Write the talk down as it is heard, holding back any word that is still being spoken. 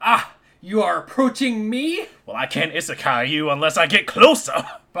You are approaching me? Well, I can't isekai you unless I get closer.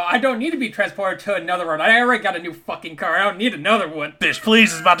 But I don't need to be transported to another one. I already got a new fucking car. I don't need another one. Bitch,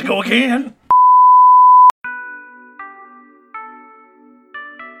 please, it's about to go again.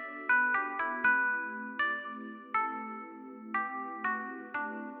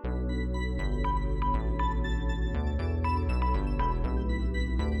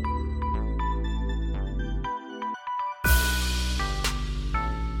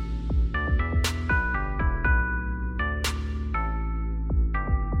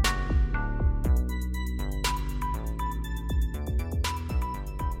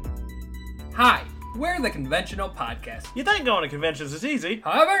 Hi, we're the Con-Ventional Podcast. You think going to conventions is easy?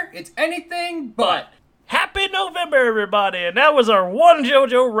 However, it's anything but. Happy November, everybody! And that was our one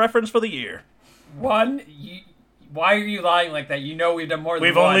JoJo reference for the year. One? Why are you lying like that? You know we've done more than one.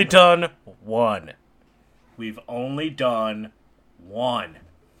 We've only done one. We've only done one.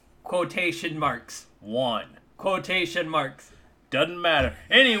 Quotation marks. One. Quotation marks. Doesn't matter.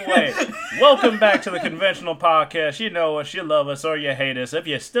 Anyway, welcome back to the Con-Ventional Podcast. You know us, you love us, or you hate us. If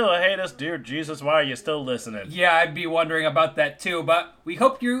you still hate us, dear Jesus, why are you still listening? Yeah, I'd be wondering about that too, but we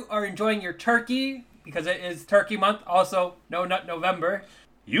hope you are enjoying your turkey, because it is Turkey Month. Also, No Nut November.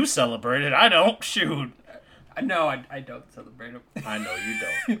 You celebrate it, I don't. Shoot. No, I don't celebrate them. I know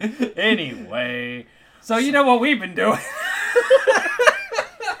you don't. Anyway. So you know what we've been doing.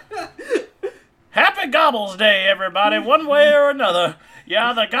 Happy Gobbles Day, everybody, one way or another. You're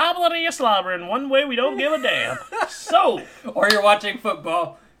either gobbling or you're slobbering. One way, we don't give a damn. So. Or you're watching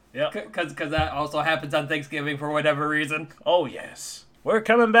football. Yep. Because that also happens on Thanksgiving for whatever reason. Oh, yes. We're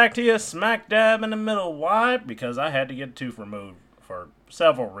coming back to you smack dab in the middle. Why? Because I had to get a tooth removed for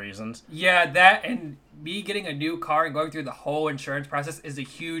several reasons. Yeah, that and me getting a new car and going through the whole insurance process is a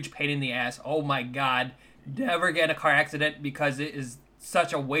huge pain in the ass. Oh my God. Never get in a car accident because it is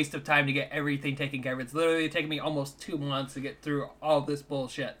such a waste of time to get everything taken care of. It's literally taken me almost 2 months to get through all this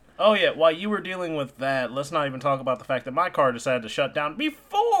bullshit. Oh yeah, while you were dealing with that, let's not even talk about the fact that my car decided to shut down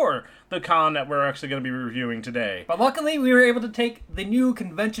before the con that we're actually going to be reviewing today. But luckily, we were able to take the new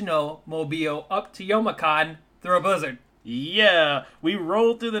Con-Ventional mobile up to Youmacon through a blizzard. Yeah, we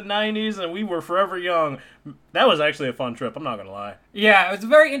rolled through the 90s and we were forever young. That was actually a fun trip, I'm not going to lie. Yeah, it was a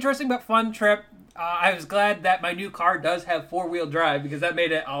very interesting but fun trip. I was glad that my new car does have 4-wheel drive because that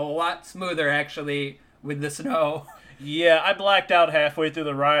made it a lot smoother, actually, with the snow. Yeah, I blacked out halfway through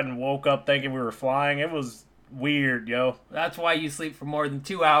the ride and woke up thinking we were flying. It was weird, yo. That's why you sleep for more than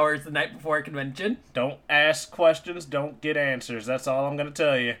 2 hours the night before a convention. Don't ask questions, don't get answers. That's all I'm going to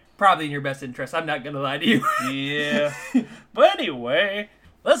tell you. Probably in your best interest. I'm not going to lie to you. Yeah. But anyway,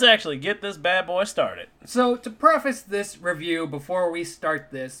 let's actually get this bad boy started. So, to preface this review, before we start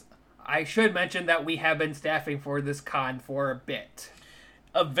this, I should mention that we have been staffing for this con for a bit.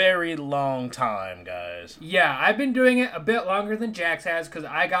 A very long time, guys. Yeah, I've been doing it a bit longer than Jax has because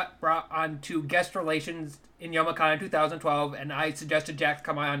I got brought on to guest relations in Youmacon in 2012, and I suggested Jax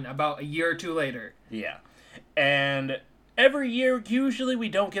come on about a year or two later. Yeah. And every year, usually we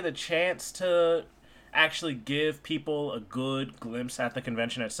don't get a chance to actually give people a good glimpse at the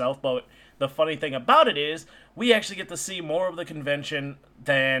convention itself, but the funny thing about it is we actually get to see more of the convention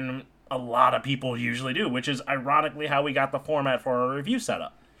than a lot of people usually do, which is ironically how we got the format for our review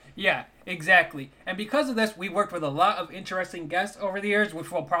setup. Yeah, exactly. And because of this, we worked with a lot of interesting guests over the years,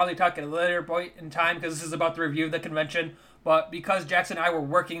 which we'll probably talk at a later point in time because this is about the review of the convention. But because Jackson and I were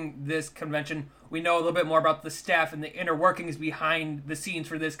working this convention, we know a little bit more about the staff and the inner workings behind the scenes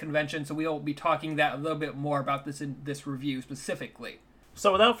for this convention, so we'll be talking that a little bit more about this in this review specifically.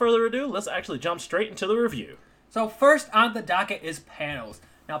 So without further ado, let's actually jump straight into the review. So first on the docket is panels.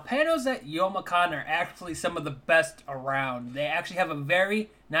 Now, panels at Youmacon are actually some of the best around. They actually have a very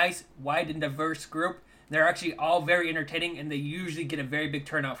nice, wide, and diverse group. They're actually all very entertaining, and they usually get a very big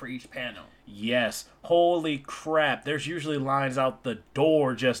turnout for each panel. Yes. Holy crap. There's usually lines out the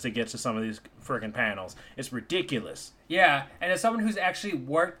door just to get to some of these freaking panels. It's ridiculous. Yeah, and as someone who's actually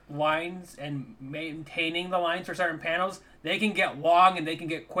worked lines and maintaining the lines for certain panels, they can get long and they can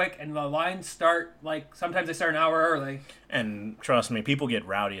get quick, and the lines start, sometimes they start an hour early. And trust me, people get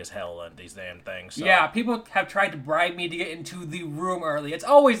rowdy as hell at these damn things. So. Yeah, people have tried to bribe me to get into the room early. It's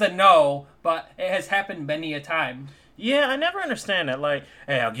always a no, but it has happened many a time. Yeah, I never understand that.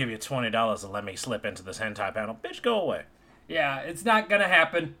 Hey, I'll give you $20 to let me slip into this hentai panel. Bitch, go away. Yeah, it's not gonna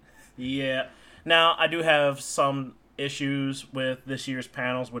happen. Yeah. Now, I do have some issues with this year's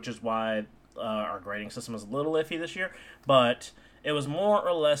panels, which is why our grading system is a little iffy this year, but it was more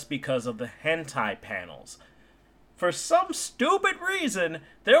or less because of the hentai panels. For some stupid reason,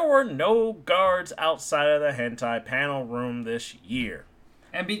 there were no guards outside of the hentai panel room this year.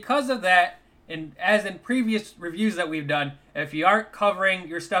 And because of that, and as in previous reviews that we've done, if you aren't covering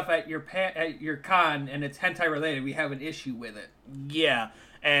your stuff at your con and it's hentai related, we have an issue with it. Yeah,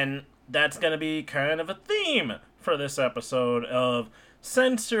 and that's going to be kind of a theme for this episode of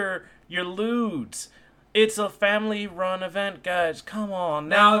censor your lewds. It's a family-run event, guys. Come on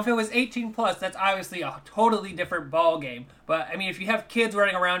now. Now, if it was 18 plus, that's obviously a totally different ball game. But I mean, if you have kids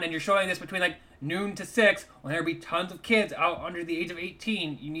running around and you're showing this between like noon to 6, when there'll be tons of kids out under the age of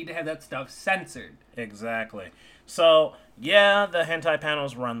 18, you need to have that stuff censored. Exactly. So, yeah, the hentai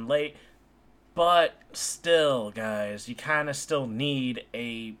panels run late, but still, guys, you kind of still need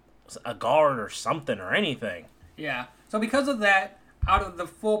a guard or something or anything. Yeah. So because of that, out of the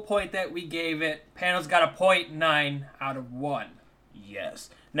full point that we gave it, panels got a 0.9 out of 1.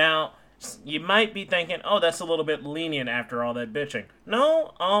 Yes. Now, you might be thinking, oh, that's a little bit lenient after all that bitching.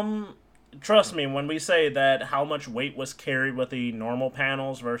 No, trust me, when we say that how much weight was carried with the normal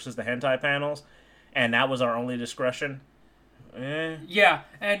panels versus the hentai panels, and that was our only discretion. Yeah,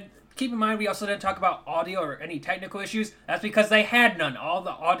 and keep in mind we also didn't talk about audio or any technical issues. That's because they had none. All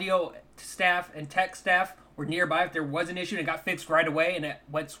the audio staff and tech staff were nearby if there was an issue and it got fixed right away and it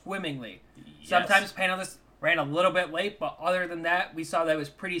went swimmingly. Yes. Sometimes panelists ran a little bit late, but other than that, we saw that it was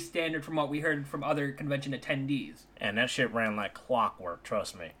pretty standard from what we heard from other convention attendees. And that shit ran like clockwork,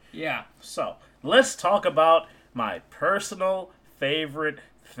 trust me. Yeah. So, let's talk about my personal favorite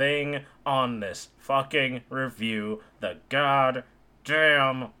thing on this fucking review, the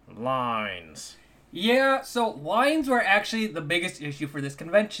goddamn lines. Yeah, so lines were actually the biggest issue for this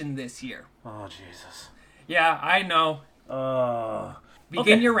convention this year. Oh, Jesus. Yeah, I know.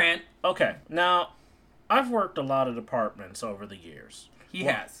 Begin your rant. Okay, now, I've worked a lot of departments over the years. He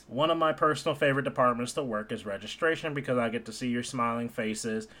has. One of my personal favorite departments to work is registration because I get to see your smiling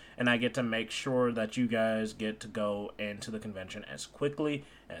faces and I get to make sure that you guys get to go into the convention as quickly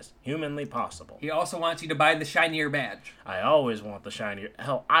as humanly possible. He also wants you to buy the shinier badge. I always want the shinier...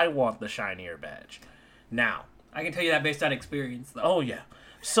 Hell, I want the shinier badge. Now... I can tell you that based on experience, though. Oh, yeah.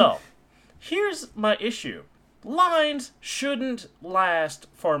 So, here's my issue. Lines shouldn't last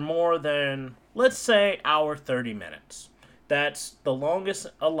for more than, let's say, hour 30 minutes. That's the longest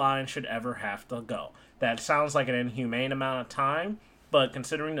a line should ever have to go. That sounds like an inhumane amount of time, but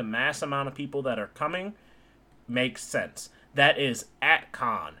considering the mass amount of people that are coming, makes sense. That is at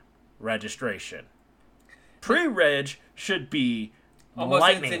con registration. Pre-reg should be almost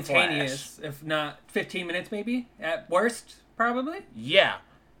lightning instantaneous, flash. if not 15 minutes maybe, at worst, probably. Yeah.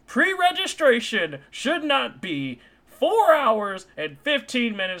 Pre-registration should not be 4 hours and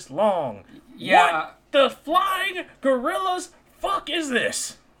 15 minutes long. Yeah. What the flying gorillas fuck is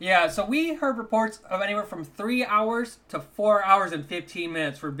this? Yeah, so we heard reports of anywhere from 3 hours to 4 hours and 15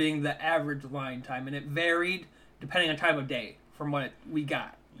 minutes for being the average line time, and it varied depending on time of day from what we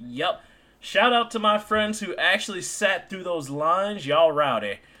got. Yep. Shout out to my friends who actually sat through those lines. Y'all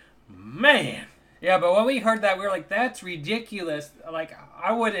rowdy. Man. Yeah, but when we heard that, we were like, that's ridiculous. Like,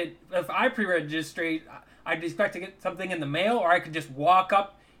 I wouldn't, if I pre-registrate, I'd expect to get something in the mail, or I could just walk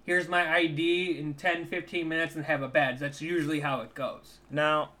up, here's my ID in 10, 15 minutes and have a badge. That's usually how it goes.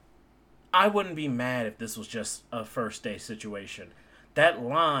 Now, I wouldn't be mad if this was just a first day situation. That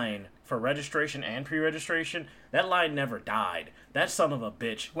line for registration and pre-registration, that line never died. That son of a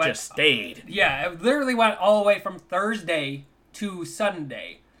bitch just stayed. Yeah, it literally went all the way from Thursday to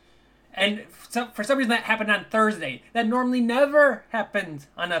Sunday. And for some reason that happened on Thursday. That normally never happens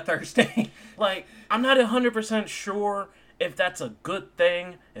on a Thursday. Like, I'm not 100% sure if that's a good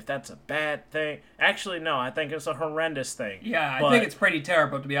thing, if that's a bad thing. Actually, no, I think it's a horrendous thing. Yeah, I think it's pretty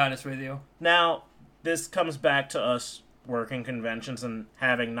terrible, to be honest with you. Now, this comes back to us working conventions and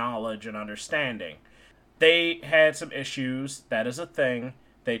having knowledge and understanding. They had some issues. That is a thing.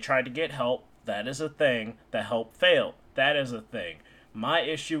 They tried to get help. That is a thing. The help failed. That is a thing. My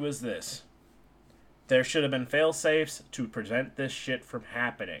issue is this. There should have been fail-safes to prevent this shit from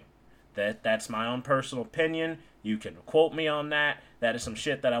happening. That's my own personal opinion. You can quote me on that. That is some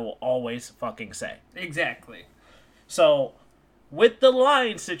shit that I will always fucking say. Exactly. So, with the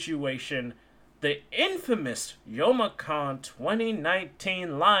line situation, the infamous Youmacon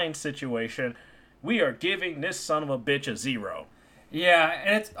 2019 line situation, we are giving this son of a bitch a 0. Yeah,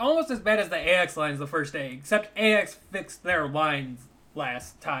 and it's almost as bad as the AX lines the first day, except AX fixed their lines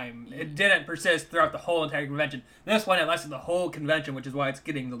last time. It didn't persist throughout the whole entire convention. This one, it lasted the whole convention, which is why it's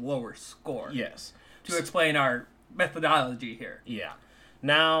getting the lower score. Yes. To explain our methodology here. Yeah.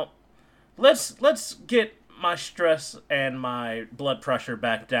 Now, let's get my stress and my blood pressure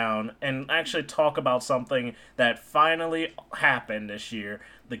back down and actually talk about something that finally happened this year,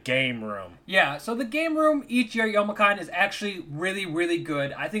 the game room. Yeah, so the game room each year at Youmacon is actually really, really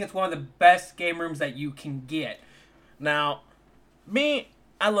good. I think it's one of the best game rooms that you can get. Now,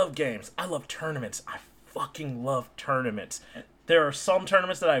 I love games. I love tournaments. I fucking love tournaments. There are some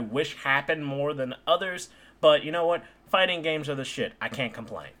tournaments that I wish happened more than others, but you know what? Fighting games are the shit. I can't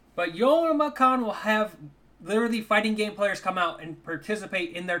complain. But Youmacon will have literally fighting game players come out and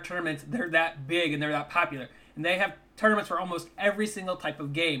participate in their tournaments. They're that big and they're that popular. And they have tournaments for almost every single type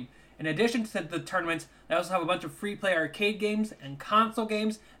of game. In addition to the tournaments, they also have a bunch of free play arcade games and console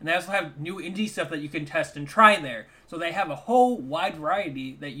games, and they also have new indie stuff that you can test and try there. So they have a whole wide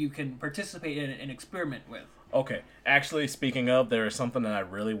variety that you can participate in and experiment with. Okay, actually, speaking of, there is something that I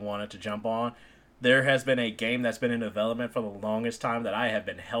really wanted to jump on. There has been a game that's been in development for the longest time that I have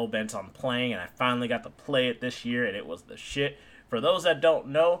been hell-bent on playing, and I finally got to play it this year, and it was the shit. For those that don't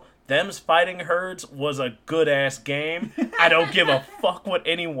know, Them's Fighting Herds was a good-ass game. I don't give a fuck what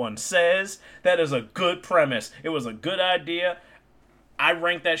anyone says. That is a good premise. It was a good idea. I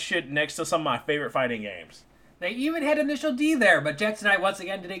rank that shit next to some of my favorite fighting games. They even had Initial D there, but Jackson and I once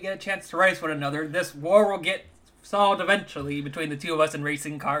again didn't get a chance to race one another. This war will get solved eventually between the two of us in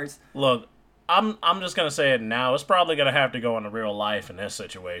racing cars. Look, I'm just going to say it now. It's probably going to have to go into real life in this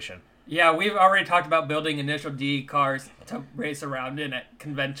situation. Yeah, we've already talked about building Initial D cars to race around in at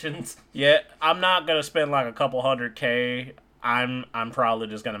conventions. Yeah, I'm not going to spend like a couple $100K. I'm probably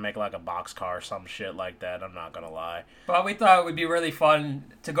just going to make like a box car or some shit like that. I'm not going to lie. But we thought it would be really fun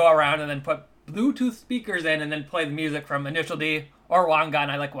to go around and then put Bluetooth speakers in and then play the music from Initial D or Wangan.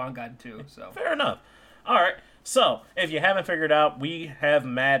 I like Wangan too. So fair enough. All right. So, if you haven't figured out, we have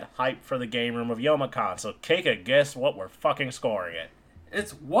mad hype for the game room of Youmacon. So, take a guess what we're fucking scoring it.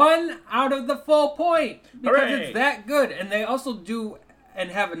 It's 1 out of the full point because Hooray! It's that good. And they also do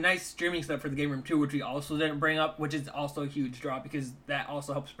and have a nice streaming stuff for the game room too, which we also didn't bring up, which is also a huge draw because that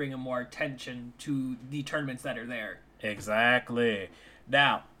also helps bring in more attention to the tournaments that are there. Exactly.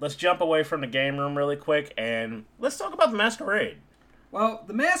 Now, let's jump away from the game room really quick and let's talk about the Masquerade. Well,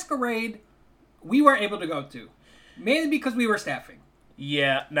 the Masquerade we were able to go to, mainly because we were staffing.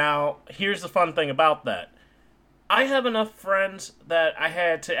 Yeah, now, here's the fun thing about that. I have enough friends that I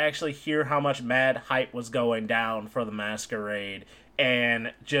had to actually hear how much mad hype was going down for the Masquerade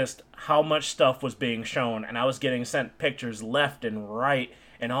and just how much stuff was being shown, and I was getting sent pictures left and right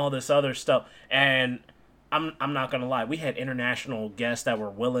and all this other stuff, and I'm not gonna lie, we had international guests that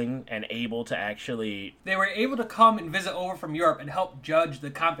were willing and able to actually... They were able to come and visit over from Europe and help judge the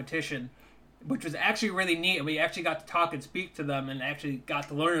competition, which was actually really neat, and we actually got to talk and speak to them and actually got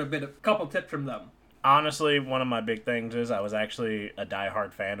to learn a couple tips from them. Honestly, one of my big things is I was actually a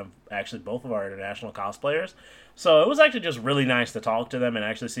diehard fan of actually both of our international cosplayers, so it was actually just really nice to talk to them and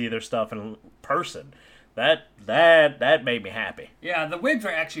actually see their stuff in person. That made me happy. Yeah, the wigs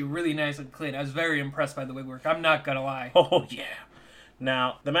were actually really nice and clean. I was very impressed by the wig work. I'm not gonna lie. Oh, yeah.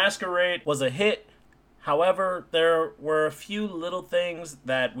 Now, the Masquerade was a hit. However, there were a few little things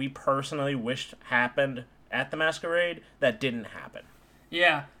that we personally wished happened at the Masquerade that didn't happen.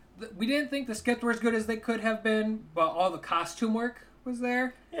 Yeah, we didn't think the skits were as good as they could have been, but all the costume work was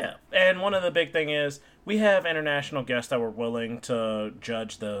there. Yeah, and one of the big thing is we have international guests that were willing to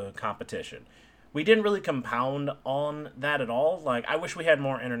judge the competition. We didn't really compound on that at all. Like, I wish we had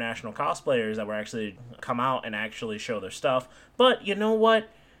more international cosplayers that were actually come out and actually show their stuff. But you know what?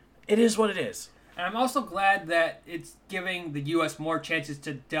 It is what it is. And I'm also glad that it's giving the U.S. more chances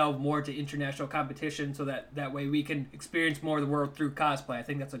to delve more to international competition so that way we can experience more of the world through cosplay. I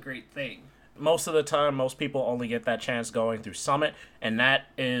think that's a great thing. Most of the time, most people only get that chance going through Summit, and that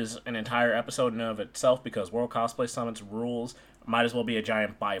is an entire episode in and of itself because World Cosplay Summit's rules might as well be a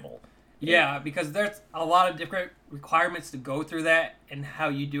giant Bible. Yeah, because there's a lot of different requirements to go through that and how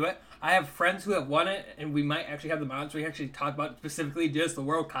you do it. I have friends who have won it, and we might actually have them on, so we actually talk about specifically just the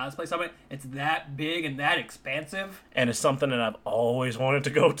World Cosplay Summit. It's that big and that expansive. And it's something that I've always wanted to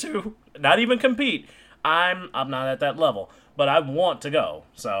go to. Not even compete. I'm not at that level, but I want to go,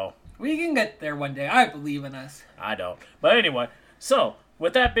 so... We can get there one day. I believe in us. I don't. But anyway, so,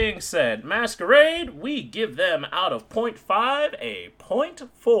 with that being said, Masquerade, we give them out of 0.5 a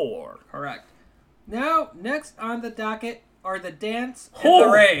 0.4. Correct. Now, next on the docket are the dance and the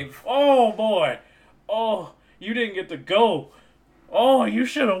rave. Oh, boy. Oh, you didn't get to go. Oh, you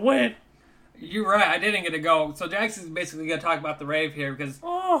should have went. You're right, I didn't get to go. So Jackson's basically going to talk about the rave here because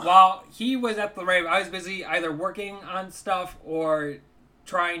while he was at the rave, I was busy either working on stuff or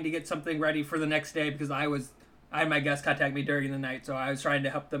trying to get something ready for the next day because I had my guests contact me during the night, so I was trying to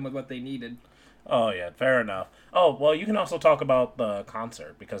help them with what they needed. Oh yeah, fair enough. Oh well, you can also talk about the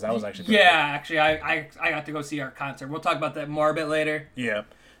concert because that was actually pretty Yeah, actually, I got to go see our concert. We'll talk about that more a bit later. cool. Yeah.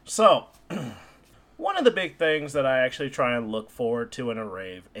 So one of the big things that I actually try and look forward to in a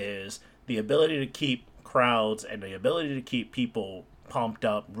rave is the ability to keep crowds and the ability to keep people pumped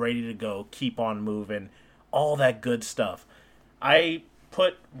up, ready to go, keep on moving, all that good stuff. I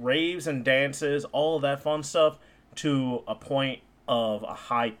put raves and dances, all of that fun stuff, to a point of a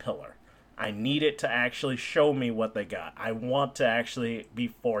high pillar. I need it to actually show me what they got. I want to actually be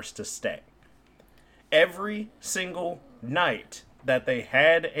forced to stay. Every single night that they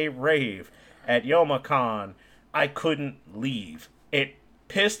had a rave at Youmacon, I couldn't leave. It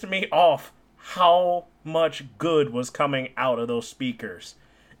pissed me off how much good was coming out of those speakers.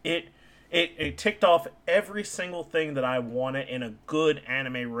 It ticked off every single thing that I wanted in a good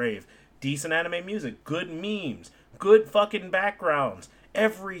anime rave. Decent anime music, good memes, good fucking backgrounds,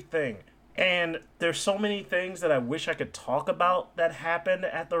 everything. And there's so many things that I wish I could talk about that happened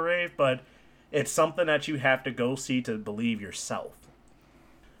at the rave, but it's something that you have to go see to believe yourself.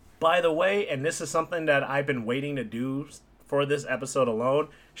 By the way, and this is something that I've been waiting to do for this episode alone,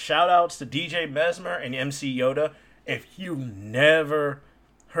 shout outs to DJ Mesmer and MC Yoda. If you never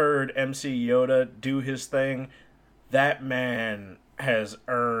heard MC Yoda do his thing, that man has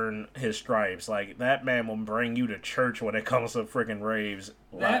earned his stripes. Like, that man will bring you to church when it comes to freaking raves.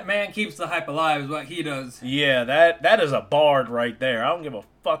 That man keeps the hype alive is what he does. Yeah, that is a bard right there. I don't give a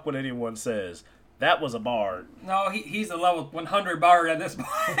fuck what anyone says. That was a bard. No, he's a level 100 bard at this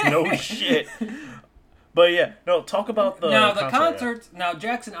point. No shit. But yeah, no, talk about the concerts. Yeah. Now,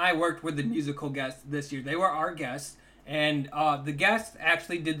 Jackson and I worked with the musical guests this year. They were our guests. And the guests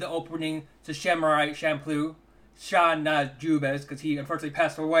actually did the opening to Samurai Champloo, Sean Jubes, because he unfortunately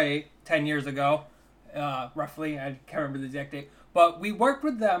passed away 10 years ago, roughly. I can't remember the exact date. But we worked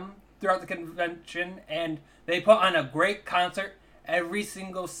with them throughout the convention, and they put on a great concert. Every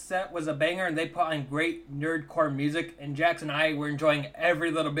single set was a banger, and they put on great nerdcore music, and Jackson and I were enjoying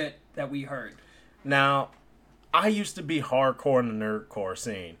every little bit that we heard. Now, I used to be hardcore in the nerdcore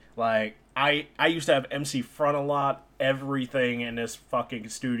scene. Like, I used to have MC Front a lot, everything in this fucking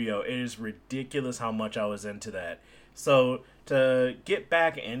studio. It is ridiculous how much I was into that. So, to get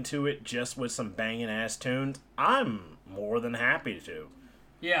back into it just with some banging ass tunes, I'm more than happy to.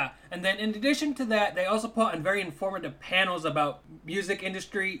 Yeah, and then in addition to that, they also put on very informative panels about music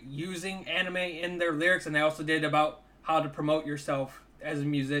industry using anime in their lyrics, and they also did about how to promote yourself as a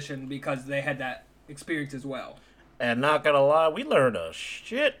musician because they had that experience as well. And not gonna lie, we learned a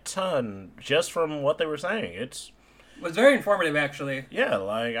shit ton just from what they were saying. It was very informative, actually. Yeah,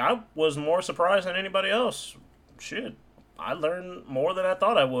 like, I was more surprised than anybody else. Shit, I learned more than I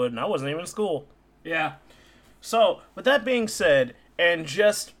thought I would, and I wasn't even in school. Yeah. So, with that being said, and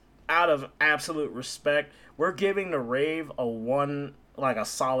just out of absolute respect, we're giving the rave a 1, like a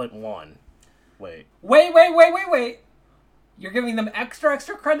solid 1. Wait. Wait. You're giving them extra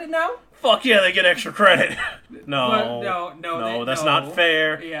credit now? Fuck yeah, they get extra credit. No, No, that's not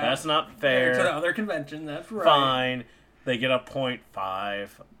fair. Yeah. That's not fair. To the other convention, that's right. Fine. They get a 0.5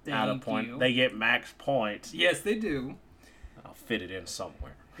 out of point. You. They get max points. Yes, they do. I'll fit it in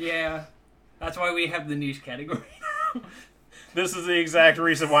somewhere. Yeah. That's why we have the niche category now. This is the exact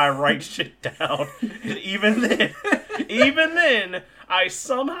reason why I write shit down. And even then, I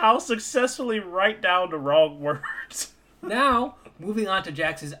somehow successfully write down the wrong words. Now, moving on to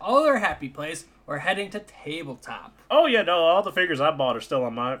Jackson's other happy place, we're heading to tabletop. Oh yeah, no, all the figures I bought are still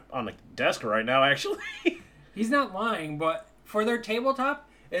on the desk right now, actually. He's not lying, but for their tabletop,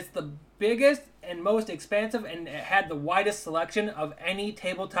 it's the biggest and most expansive, and it had the widest selection of any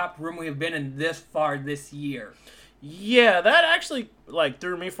tabletop room we have been in this far this year. Yeah, that actually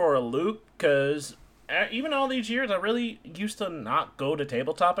threw me for a loop, because even all these years, I really used to not go to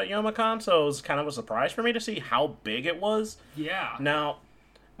tabletop at Youmacon, so it was kind of a surprise for me to see how big it was. Yeah. Now,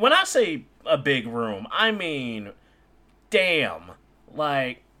 when I say a big room, I mean, damn.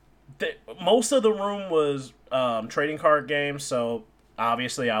 Like, most of the room was trading card games, so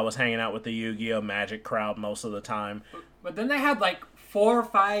obviously I was hanging out with the Yu-Gi-Oh! Magic crowd most of the time. But then they had 4 or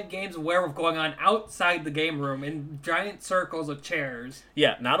 5 games of werewolf going on outside the game room in giant circles of chairs.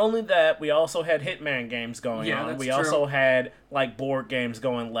 Yeah, not only that, we also had Hitman games going on. That's we true. also had board games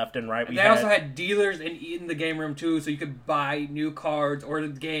going left and right. They also had dealers in the game room too, so you could buy new cards or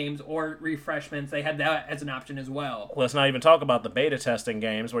games or refreshments. They had that as an option as well. Let's not even talk about the beta testing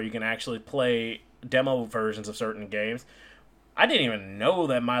games where you can actually play demo versions of certain games. I didn't even know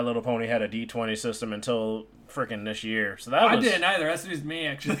that My Little Pony had a D20 system until freaking this year. So that was... I didn't either. That's news to me,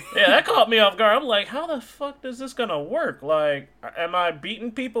 actually. Yeah, that caught me off guard. I'm like, how the fuck is this gonna work? Like, am I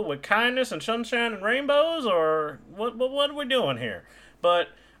beating people with kindness and sunshine and rainbows, or what are we doing here? But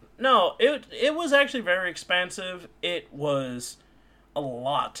no, it was actually very expensive. It was a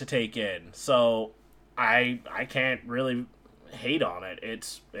lot to take in. So I can't really hate on it.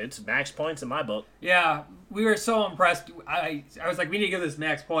 It's max points in my book. Yeah, we were so impressed. I was like, we need to give this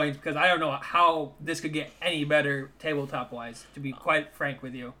max points because I don't know how this could get any better tabletop wise. To be quite frank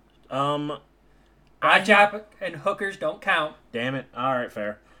with you, Blackjack and hookers don't count. Damn it! All right,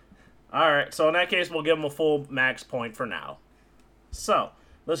 fair. All right, so in that case, we'll give them a full max point for now. So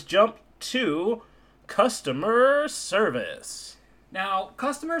let's jump to customer service. Now,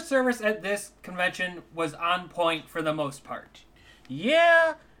 customer service at this convention was on point for the most part.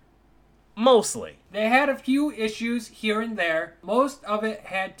 Yeah, mostly. They had a few issues here and there. Most of it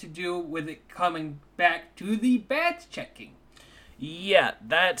had to do with it coming back to the badge checking. Yeah,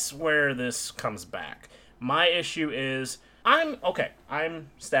 that's where this comes back. My issue is, I'm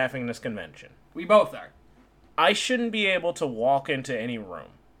staffing this convention. We both are. I shouldn't be able to walk into any room.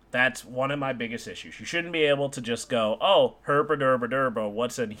 That's one of my biggest issues. You shouldn't be able to just go, oh, herba-derba-derba,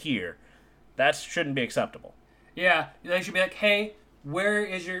 what's in here? That shouldn't be acceptable. Yeah, they should be like, hey, where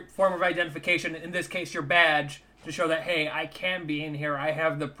is your form of identification? In this case, your badge, to show that, hey, I can be in here. I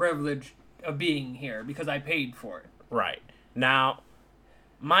have the privilege of being here because I paid for it. Right. Now,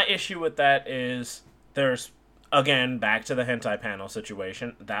 my issue with that is there's, again, back to the hentai panel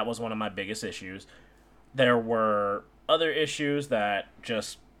situation. That was one of my biggest issues. There were other issues that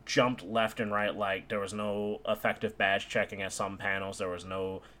just jumped left and right, like there was no effective badge checking at some panels, there was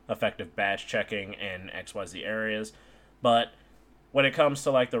no effective badge checking in XYZ areas, but when it comes to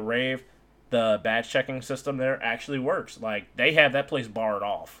like the rave, the badge checking system there actually works. Like, they have that place barred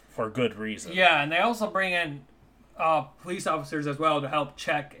off for good reason. Yeah, and they also bring in police officers as well to help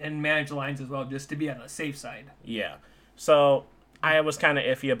check and manage the lines as well, just to be on the safe side. Yeah, so I was kind of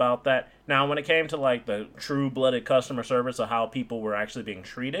iffy about that. Now, when it came to, like, the true-blooded customer service of how people were actually being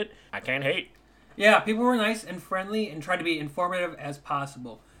treated, I can't hate. Yeah, people were nice and friendly and tried to be informative as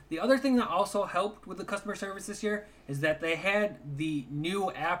possible. The other thing that also helped with the customer service this year is that they had the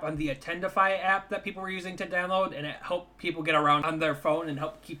new app on the Attendify app that people were using to download, and it helped people get around on their phone and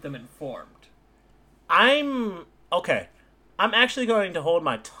help keep them informed. I'm actually going to hold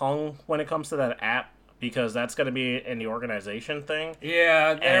my tongue when it comes to that app, because that's going to be in the organization thing.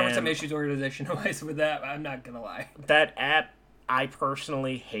 Yeah, there were some issues organization-wise with that, I'm not going to lie. That app, I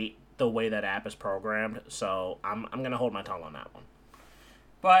personally hate the way that app is programmed, so I'm going to hold my tongue on that one.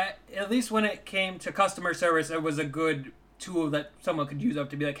 But at least when it came to customer service, it was a good tool that someone could use up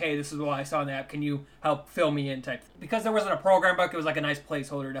to be like, hey, this is what I saw in the app, can you help fill me in type. Because there wasn't a program book, it was like a nice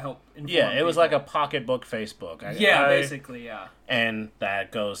placeholder to help inform it was people. like a pocketbook Facebook. Basically. And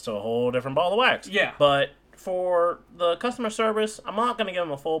that goes to a whole different ball of wax. Yeah. But for the customer service, I'm not going to give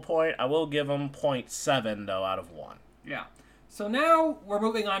them a full point. I will give them 0.7, though, out of 1. Yeah. So now we're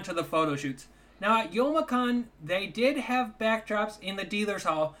moving on to the photo shoots. Now at Youmacon, they did have backdrops in the dealer's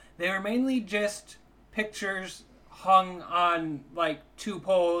hall. They were mainly just pictures hung on like 2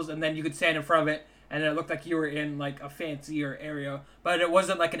 poles, and then you could stand in front of it, and it looked like you were in like a fancier area. But it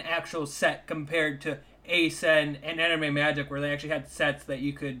wasn't like an actual set compared to ASEN and Anime Magic, where they actually had sets that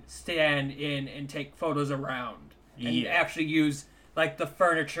you could stand in and take photos around and actually use like the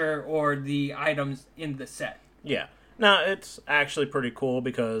furniture or the items in the set. Yeah. Now, it's actually pretty cool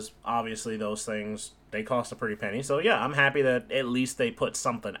because obviously those things, they cost a pretty penny. So yeah, I'm happy that at least they put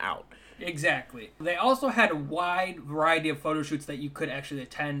something out. Exactly. They also had a wide variety of photo shoots that you could actually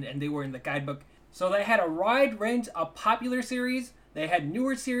attend, and they were in the guidebook. So they had a wide range of popular series, they had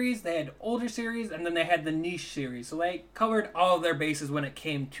newer series, they had older series, and then they had the niche series. So they covered all of their bases when it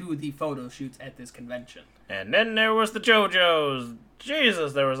came to the photo shoots at this convention. And then there was the JoJo's.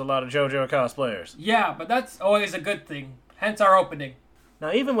 Jesus, there was a lot of JoJo cosplayers. Yeah, but that's always a good thing. Hence our opening.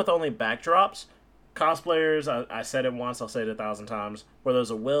 Now, even with only backdrops, cosplayers, I said it once, I'll say it 1,000 times, where there's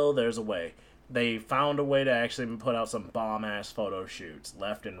a will, there's a way. They found a way to actually put out some bomb-ass photo shoots,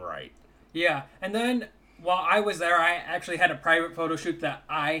 left and right. Yeah, and then while I was there, I actually had a private photo shoot that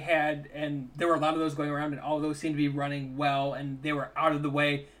I had, and there were a lot of those going around, and all of those seemed to be running well, and they were out of the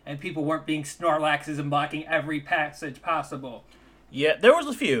way, and people weren't being Snorlaxes and blocking every passage possible. Yeah, there was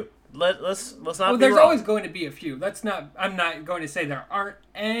a few. Let's not be wrong. There's always going to be a few. I'm not going to say there aren't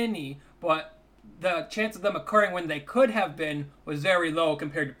any, but the chance of them occurring when they could have been was very low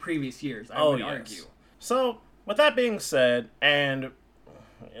compared to previous years, I would argue. So, with that being said, and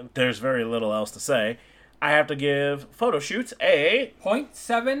there's very little else to say, I have to give photo shoots a...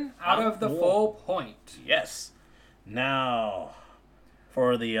 0.7 out of the full point. Yes. Now,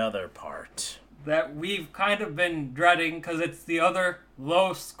 for the other part. That we've kind of been dreading because it's the other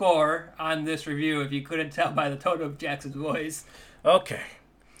low score on this review, if you couldn't tell by the tone of Jackson's voice. Okay.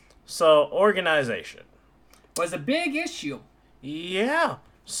 So, organization. Was a big issue. Yeah.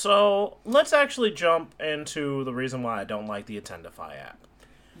 So, let's actually jump into the reason why I don't like the Attendify app.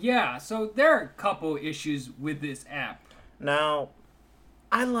 Yeah, so there are a couple issues with this app. Now,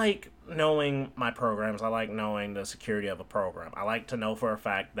 I like knowing my programs. I like knowing the security of a program. I like to know for a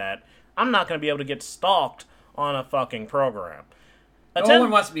fact that I'm not going to be able to get stalked on a fucking program. No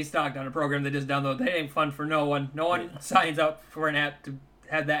one wants to be stalked on a program they just download. That ain't fun for no one. No one signs up for an app to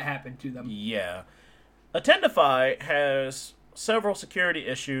have that happen to them. Yeah. Attendify has several security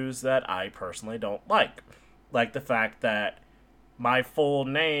issues that I personally don't like. Like the fact that my full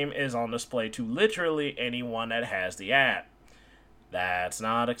name is on display to literally anyone that has the app. That's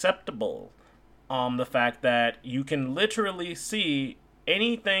not acceptable. The fact that you can literally see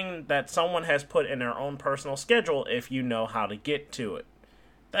anything that someone has put in their own personal schedule if you know how to get to it.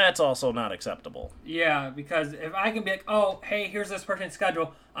 That's also not acceptable. Yeah, because if I can be like, oh, hey, here's this person's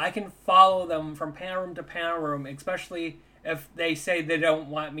schedule, I can follow them from panel room to panel room, especially if they say they don't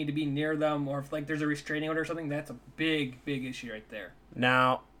want me to be near them, or if like there's a restraining order or something. That's a big issue right there.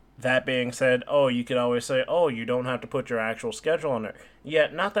 Now, that being said, you could always say, you don't have to put your actual schedule on there.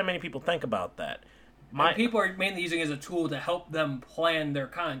 Yet, not that many people think about that. And people are mainly using it as a tool to help them plan their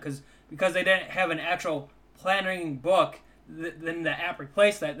con, because they didn't have an actual planning book. Then the app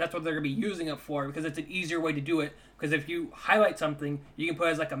replaced that. That's what they're going to be using it for, because it's an easier way to do it. Because if you highlight something, you can put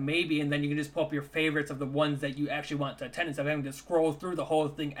it as like a maybe, and then you can just pull up your favorites of the ones that you actually want to attend instead of having to scroll through the whole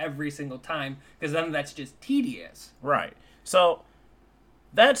thing every single time, because then that's just tedious. Right. So,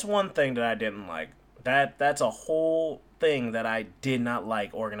 that's one thing that I didn't like. That's a whole thing that I did not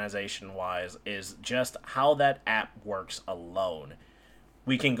like organization-wise, is just how that app works alone.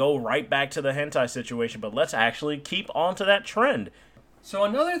 We can go right back to the hentai situation, but let's actually keep on to that trend. So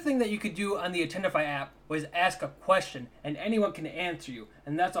another thing that you could do on the Attendify app was ask a question, and anyone can answer you.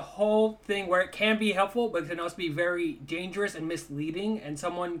 And that's a whole thing where it can be helpful, but it can also be very dangerous and misleading, and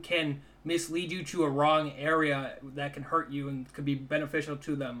someone can mislead you to a wrong area that can hurt you and could be beneficial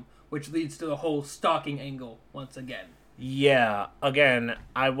to them, which leads to the whole stalking angle once again. Yeah, again,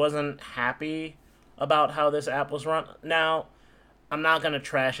 I wasn't happy about how this app was run. Now, I'm not going to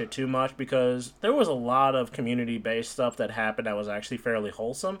trash it too much because there was a lot of community-based stuff that happened that was actually fairly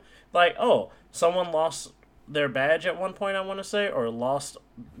wholesome. Like, someone lost their badge at one point, I want to say, or lost...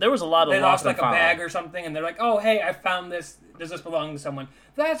 There was a lot of They lost like a found. bag or something, and they're like, oh, hey, I found this. Does this belong to someone?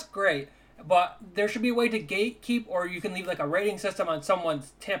 That's great. But there should be a way to gatekeep, or you can leave like a rating system on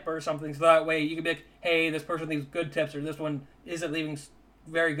someone's tip or something, so that way you can be like, hey, this person leaves good tips, or this one isn't leaving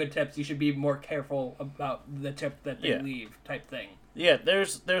very good tips. You should be more careful about the tip that they leave, type thing. Yeah,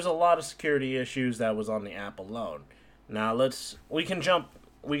 there's a lot of security issues that was on the app alone. Now we can jump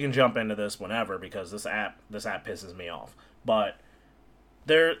into this whenever, because this app pisses me off. But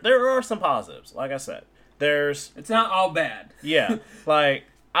there are some positives. Like I said, it's not all bad. Yeah, like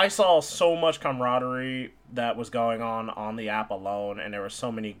I saw so much camaraderie that was going on the app alone, and there were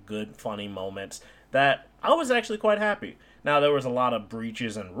so many good, funny moments that I was actually quite happy. Now, there was a lot of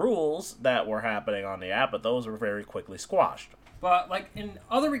breaches and rules that were happening on the app, but those were very quickly squashed. But, like, in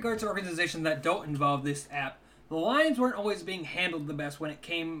other regards to organizations that don't involve this app, the lines weren't always being handled the best when it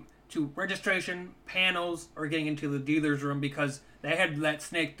came to registration, panels, or getting into the dealer's room, because they had that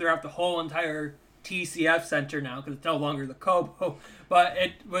snake throughout the whole entire TCF center now, because it's no longer the Kobo. But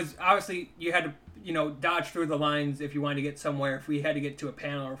it was, obviously, you had to, dodge through the lines if you wanted to get somewhere, if we had to get to a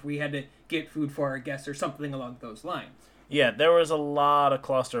panel, or if we had to get food for our guests, or something along those lines. Yeah, there was a lot of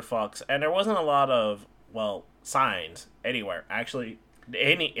clusterfucks, and there wasn't a lot of, signs anywhere. Actually,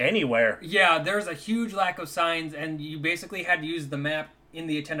 anywhere. Yeah, there's a huge lack of signs, and you basically had to use the map in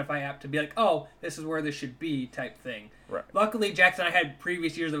the Attendify app to be like, oh, this is where this should be, type thing. Right. Luckily, Jackson and I had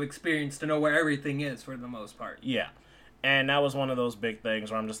previous years of experience to know where everything is for the most part. Yeah, and that was one of those big things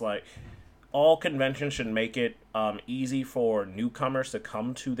where I'm just like, all conventions should make it easy for newcomers to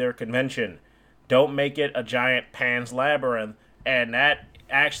come to their convention. Don't make it a giant Pan's Labyrinth, and that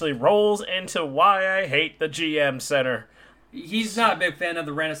actually rolls into why I hate the GM Center. He's not a big fan of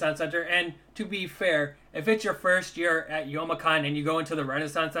the Renaissance Center, and to be fair, if it's your first year at Youmacon and you go into the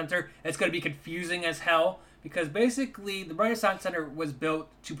Renaissance Center, it's going to be confusing as hell, because basically the Renaissance Center was built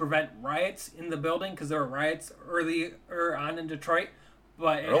to prevent riots in the building, because there were riots earlier on in Detroit.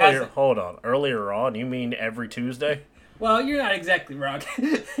 But Earlier on? You mean every Tuesday? Well, you're not exactly wrong.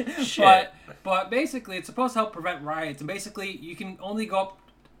 Shit. But basically, it's supposed to help prevent riots. And basically, you can only go up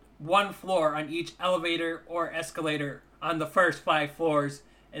one floor on each elevator or escalator on the first 5 floors.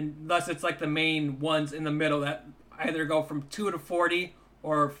 And thus, it's like the main ones in the middle that either go from 2 to 40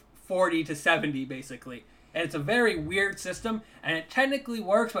 or 40 to 70, basically. And it's a very weird system. And it technically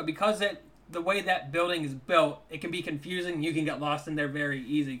works, but because the way that building is built, it can be confusing. You can get lost in there very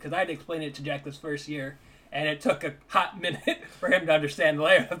easy. Because I had to explain it to Jack this first year. And it took a hot minute for him to understand the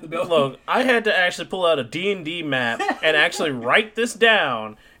layout of the building. Look, I had to actually pull out a D&D map and actually write this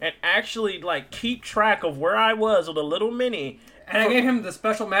down and actually, keep track of where I was with a little mini. And I gave him the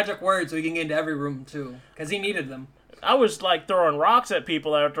special magic words so he can get into every room, too. Because he needed them. I was, throwing rocks at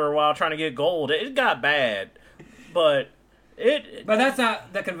people after a while trying to get gold. It got bad. But But that's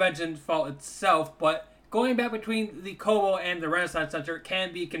not the convention's fault itself, but going back between the Kobo and the Renaissance Center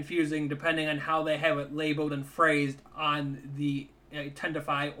can be confusing depending on how they have it labeled and phrased on the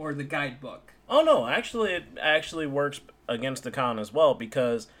Tendify or the guidebook. Oh no, actually it actually works against the con as well,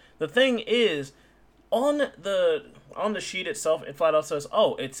 because the thing is, on the sheet itself, it flat out says,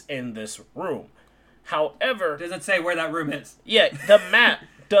 oh, it's in this room. However... Doesn't say where that room is. Yeah, the map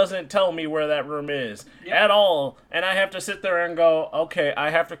doesn't tell me where that room is at all, and I have to sit there and go, okay, I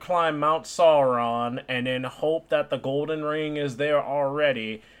have to climb Mount Sauron and then hope that the golden ring is there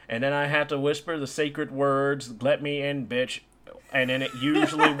already, and then I have to whisper the sacred words, let me in, bitch, and then it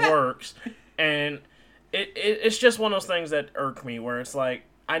usually works. And it's just one of those things that irk me, where it's like,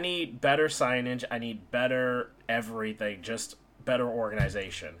 I need better signage, I need better everything, just better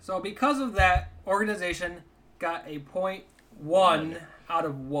organization. So because of that, organization got a 0.1 out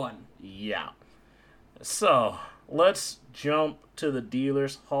of 1. Yeah. So, let's jump to the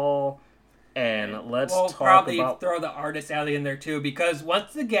dealer's hall, and let's talk probably about... throw the artist alley in there too, because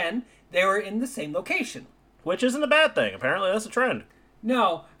once again, they were in the same location. Which isn't a bad thing. Apparently, that's a trend.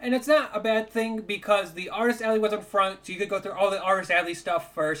 No, and it's not a bad thing because the artist alley was in front, so you could go through all the artist alley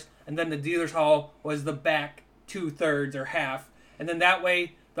stuff first, and then the dealer's hall was the back 2/3 or half, and then that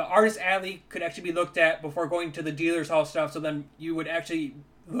way the artist alley could actually be looked at before going to the dealer's hall stuff, so then you would actually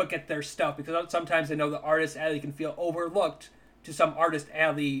look at their stuff, because sometimes I know the artist alley can feel overlooked to some artist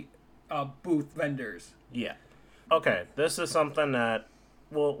alley booth vendors. Yeah. Okay, this is something that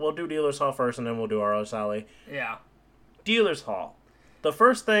we'll do dealer's hall first, and then we'll do our artist alley. Yeah. Dealer's hall. The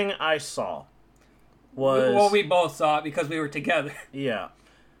first thing I saw was... Well, we both saw it because we were together. Yeah.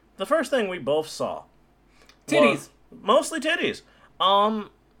 The first thing we both saw... Titties. Mostly titties.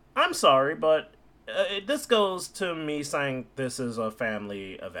 I'm sorry, but this goes to me saying this is a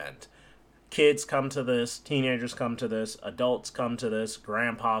family event. Kids come to this, teenagers come to this, adults come to this,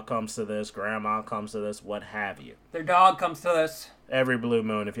 grandpa comes to this, grandma comes to this, what have you. Their dog comes to this. Every blue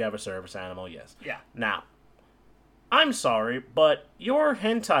moon, if you have a service animal, yes. Yeah. Now, I'm sorry, but your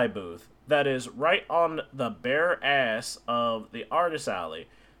hentai booth that is right on the bare ass of the artist alley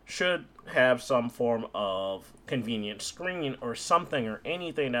should have some form of convenient screen or something or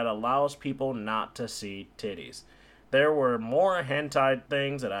anything that allows people not to see titties. There were more hentai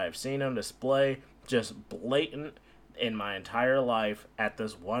things that I have seen on display, just blatant, in my entire life at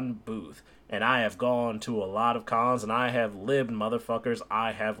this one booth. And I have gone to a lot of cons, and I have lived, motherfuckers,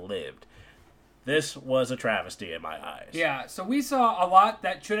 I have lived. This was a travesty in my eyes. Yeah, so we saw a lot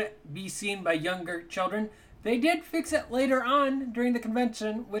that shouldn't be seen by younger children. They did fix it later on during the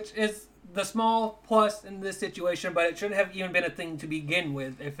convention, which is the small plus in this situation, but it shouldn't have even been a thing to begin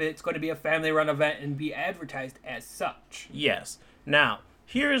with if it's going to be a family-run event and be advertised as such. Yes. Now,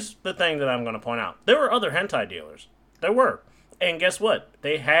 here's the thing that I'm going to point out. There were other hentai dealers. There were. And guess what?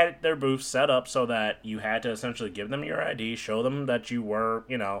 They had their booth set up so that you had to essentially give them your ID, show them that you were,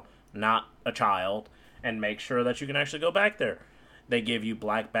 not a child, and make sure that you can actually go back there. They give you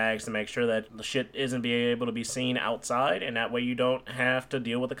black bags to make sure that the shit isn't being able to be seen outside, and that way you don't have to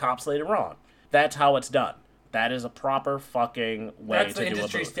deal with the cops later on. That's how it's done. That is a proper fucking way to do a booth. That's the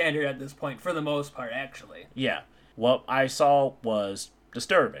industry standard at this point, for the most part, actually. Yeah. What I saw was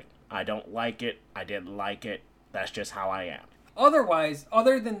disturbing. I don't like it. I didn't like it. That's just how I am. Otherwise,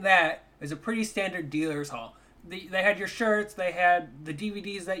 other than that, it's a pretty standard dealer's hall. They had your shirts, they had the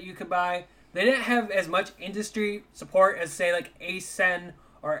DVDs that you could buy. They didn't have as much industry support as, say, like ASEN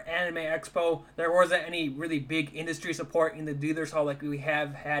or Anime Expo. There wasn't any really big industry support in the dealer's hall like we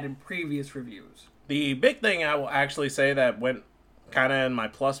have had in previous reviews. The big thing I will actually say that went kind of in my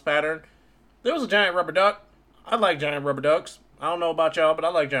plus pattern, there was a giant rubber duck. I like giant rubber ducks. I don't know about y'all, but I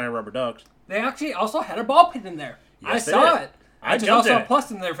like giant rubber ducks. They actually also had a ball pit in there. Yes, I saw it. I Which is jumped also in a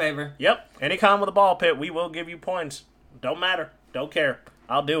plus in their favor. Yep. Any con with a ball pit, we will give you points. Don't matter. Don't care.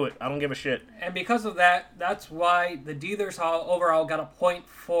 I'll do it. I don't give a shit. And because of that, that's why the Dealers Hall overall got a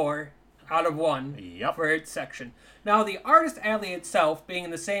 0.4 out of 1 for its section. Now, the Artist Alley itself, being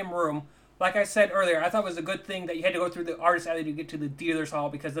in the same room, like I said earlier, I thought it was a good thing that you had to go through the Artist Alley to get to the Dealers Hall,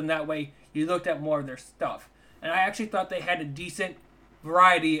 because then that way you looked at more of their stuff. And I actually thought they had a decent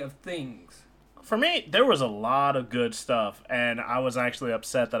variety of things. For me, there was a lot of good stuff, and I was actually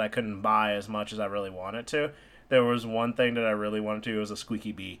upset that I couldn't buy as much as I really wanted to. There was one thing that I really wanted to. It was a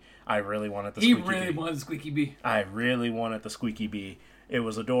squeaky bee. I really wanted the squeaky bee. He really wanted the squeaky bee. I really wanted the squeaky bee. It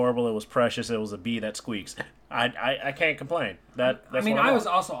was adorable. It was precious. It was a bee that squeaks. I can't complain. That's I was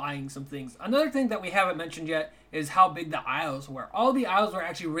also eyeing some things. Another thing that we haven't mentioned yet is how big the aisles were. All the aisles were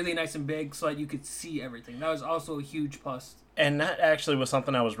actually really nice and big so that you could see everything. That was also a huge plus. And that actually was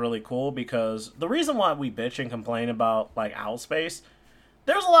something that was really cool, because the reason why we bitch and complain about, like, aisle space,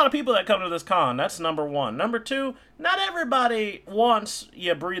 there's a lot of people that come to this con. That's number one. Number two, not everybody wants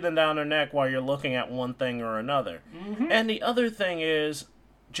you breathing down their neck while you're looking at one thing or another. Mm-hmm. And the other thing is,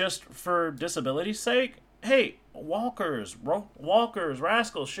 just for disability's sake, hey, walkers,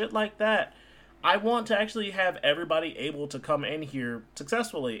 rascals, shit like that. I want to actually have everybody able to come in here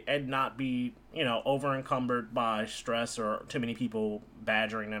successfully and not be, over encumbered by stress or too many people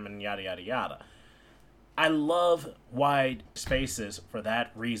badgering them and yada, yada, yada. I love wide spaces for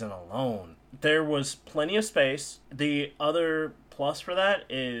that reason alone. There was plenty of space. The other plus for that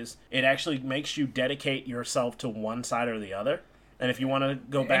is it actually makes you dedicate yourself to one side or the other. And if you want to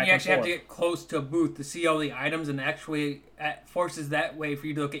go back and forth, you actually have to get close to a booth to see all the items, and actually forces that way for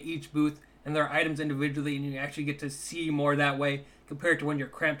you to look at each booth and their items individually, and you actually get to see more that way compared to when you're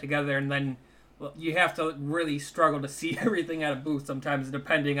cramped together, and then you have to really struggle to see everything at a booth sometimes,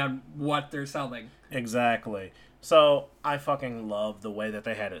 depending on what they're selling. Exactly. So I fucking love the way that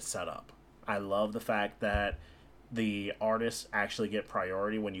they had it set up. I love the fact that the artists actually get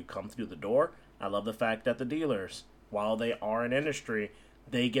priority when you come through the door. I love the fact that the dealers, while they are an industry,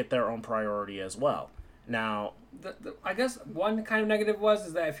 they get their own priority as well. Now, I guess one kind of negative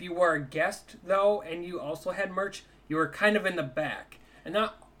is that if you were a guest, though, and you also had merch, you were kind of in the back. And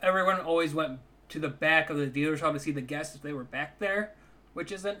not everyone always went to the back of the dealer's hall to see the guests if they were back there,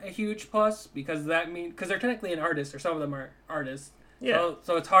 which isn't a huge plus, because they're technically an artist, or some of them are artists. Yeah.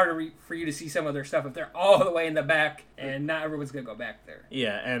 So it's harder for you to see some of their stuff if they're all the way in the back, and not everyone's going to go back there.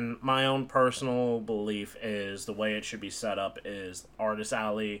 Yeah, and my own personal belief is the way it should be set up is Artist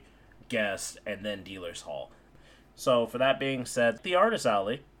Alley, Guest, and then Dealer's Hall. So for that being said, the Artist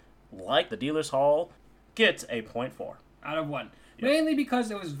Alley, like the Dealer's Hall, gets a 0.4 out of 1. Yep. Mainly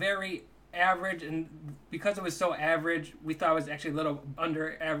because it was very average, and because it was so average, we thought it was actually a little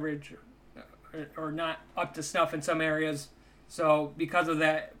under average, or not up to snuff in some areas. So because of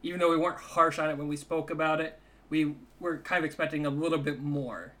that, even though we weren't harsh on it when we spoke about it, we were kind of expecting a little bit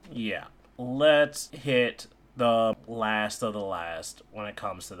more. Yeah. Let's hit the last of the last when it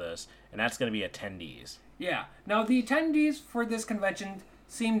comes to this, and that's going to be attendees. Yeah. Now, the attendees for this convention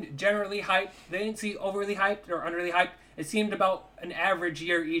seemed generally hyped. They didn't seem overly hyped or underly hyped. It seemed about an average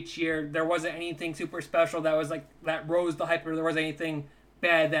year each year. There wasn't anything super special that was like that rose the hype, or there was anything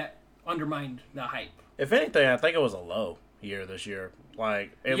bad that undermined the hype. If anything, I think it was a low year this year. I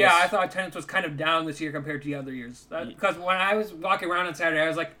thought attendance was kind of down this year compared to the other years. Because when I was walking around on Saturday, I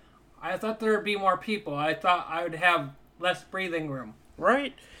was like, I thought there would be more people. I thought I would have less breathing room.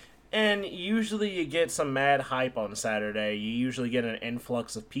 Right? And usually you get some mad hype on Saturday. You usually get an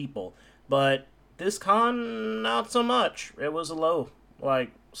influx of people. But this con, not so much. It was low.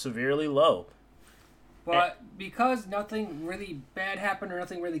 Severely low. But because nothing really bad happened or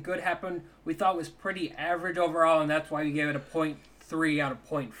nothing really good happened, we thought it was pretty average overall, and that's why we gave it a 0.3 out of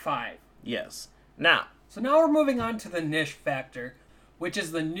 0.5. Yes. So now we're moving on to the niche factor, which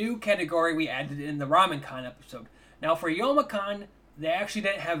is the new category we added in the Ramen Con episode. Now for Youmacon, they actually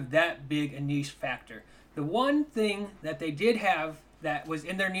didn't have that big a niche factor. The one thing that they did have that was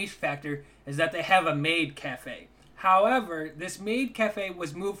in their niche factor is that they have a maid cafe. However, this maid cafe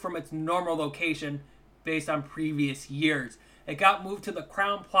was moved from its normal location based on previous years. It got moved to the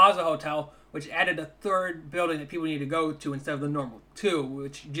Crown Plaza Hotel, which added a third building that people need to go to instead of the normal 2,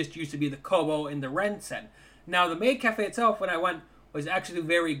 which just used to be the Kobo and the Rensen. Now, the maid cafe itself, when I went, was actually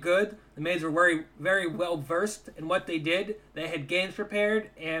very good. The maids were very, very well versed in what they did. They had games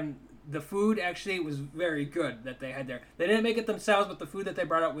prepared, and the food actually was very good that they had there. They didn't make it themselves, but the food that they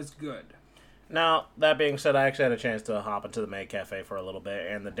brought out was good. Now, that being said, I actually had a chance to hop into the maid cafe for a little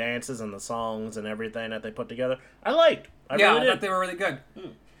bit, and the dances and the songs and everything that they put together, I liked. I thought they were really good.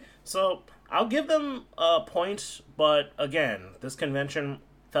 So, I'll give them points, but again, this convention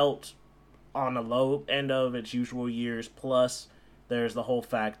felt on the low end of its usual years, plus there's the whole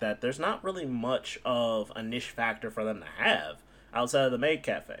fact that there's not really much of a niche factor for them to have outside of the Maid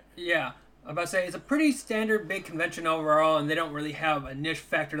Cafe. Yeah. I'm about to say, it's a pretty standard big convention overall, and they don't really have a niche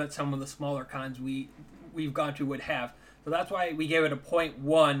factor that some of the smaller cons we've gone to would have. So that's why we gave it a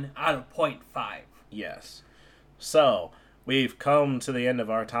 0.1 out of 0.5. Yes. So, we've come to the end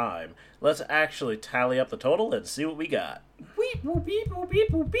of our time. Let's actually tally up the total and see what we got. Beep, boop, beep, boop, beep,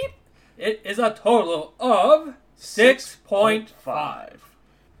 boop, beep. It is a total of 6.5.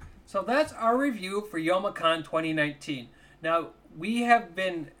 So that's our review for Youmacon 2019. Now, we have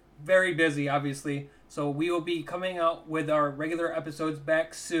been very busy, obviously, so we will be coming out with our regular episodes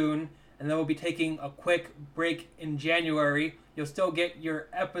back soon, and then we'll be taking a quick break in January. You'll still get your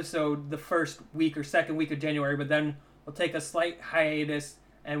episode the first week or second week of January, but then we'll take a slight hiatus,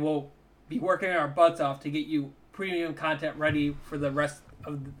 and we'll be working our butts off to get you premium content ready for the rest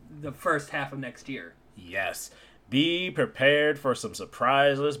of the first half of next year. Yes. Be prepared for some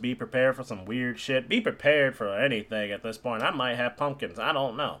surprises. Be prepared for some weird shit. Be prepared for anything at this point. I might have pumpkins. I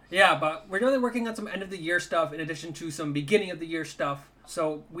don't know. Yeah, but we're really working on some end-of-the-year stuff in addition to some beginning-of-the-year stuff.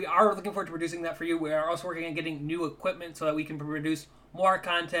 So we are looking forward to producing that for you. We are also working on getting new equipment so that we can produce more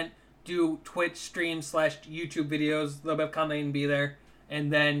content, do Twitch streams / YouTube videos. A little bit of commenting be there.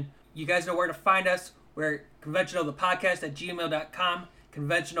 And then you guys know where to find us. We're Con-Ventional, the podcast at gmail.com.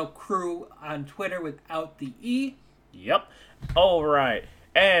 Con-Ventional Crew on Twitter without the E. Yep. All right.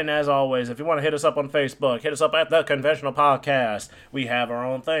 And as always, if you want to hit us up on Facebook, hit us up at the Con-Ventional Podcast. We have our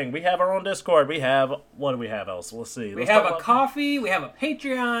own thing. We have our own Discord. We have, what do we have else? Let's see. We have a coffee. We have a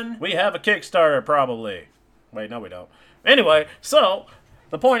Patreon. We have a Kickstarter, probably. Wait, no we don't. Anyway, so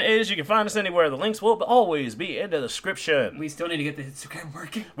the point is you can find us anywhere. The links will always be in the description. We still need to get the Instagram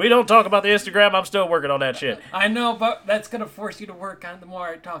working. We don't talk about the Instagram. I'm still working on that shit. I know, but that's going to force you to work on it the more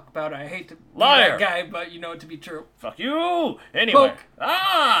I talk about it. I hate to be Liar. that guy, but you know it to be true. Fuck you. Anyway. Poke.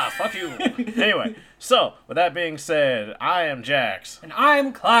 Fuck you. Anyway, so with that being said, I am Jax. And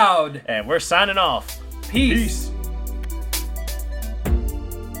I'm Cloud. And we're signing off. Peace.